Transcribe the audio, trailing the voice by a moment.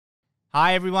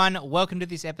Hi everyone, welcome to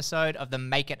this episode of the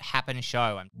Make It Happen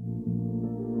show.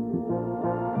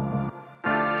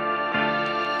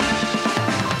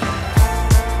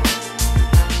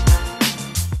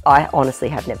 I honestly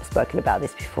have never spoken about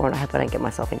this before, and I hope I don't get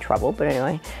myself in trouble, but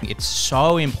anyway. It's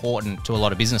so important to a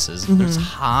lot of businesses, but it's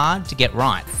hard to get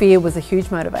right. Fear was a huge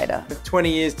motivator.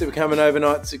 20 years to become an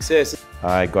overnight success.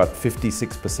 I got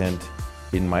 56%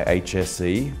 in my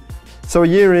HSE. So a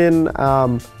year in,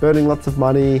 burning lots of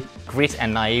money. Grit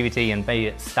and naivety and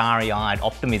be starry-eyed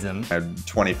optimism. I had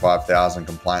 25,000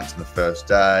 complaints on the first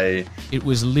day. It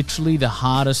was literally the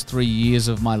hardest 3 years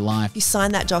of my life. You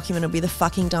sign that document, it'll be the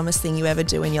fucking dumbest thing you ever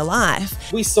do in your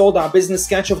life. We sold our business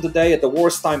sketch of the day at the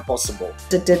worst time possible.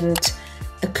 It didn't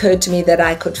occur to me that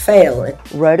I could fail.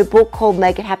 Wrote a book called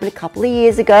Make It Happen a couple of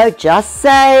years ago, just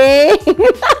saying.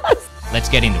 Let's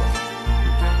get into it.